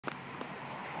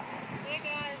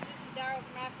Darryl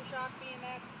from Aftershock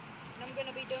BMX, and I'm going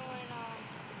to be doing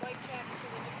bike check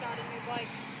because I just got a new bike.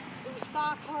 It was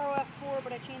stock F4,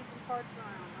 but I changed some parts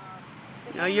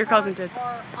around. No, your cousin did.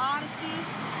 Our Odyssey.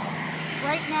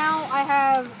 Right now I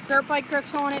have dirt bike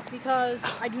grips on it because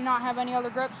I do not have any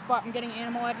other grips, but I'm getting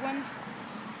animal headwinds.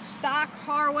 Stock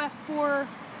F4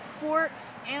 forks,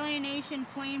 Alienation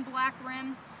plain black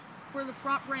rim for the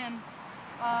front rim.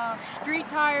 Street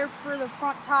tire for the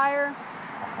front tire.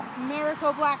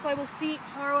 Miracle black label seat,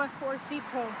 F4 seat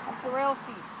post. It's a rail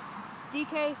seat.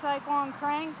 DK Cyclone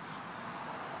cranks.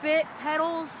 Fit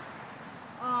pedals.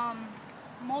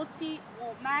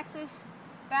 Maxxis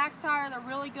back tire. They're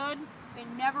really good. They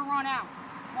never run out.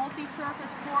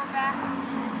 Multi-surface floor back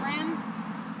rim.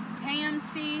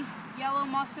 KMC yellow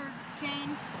mustard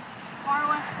chain.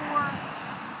 F4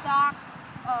 stock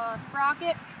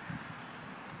sprocket.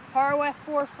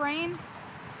 F4 frame.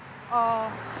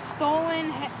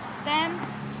 Stolen stem.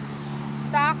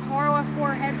 Stock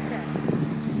F4 headset.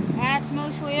 That's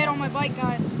mostly it on my bike,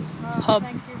 guys.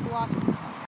 Thank you for watching.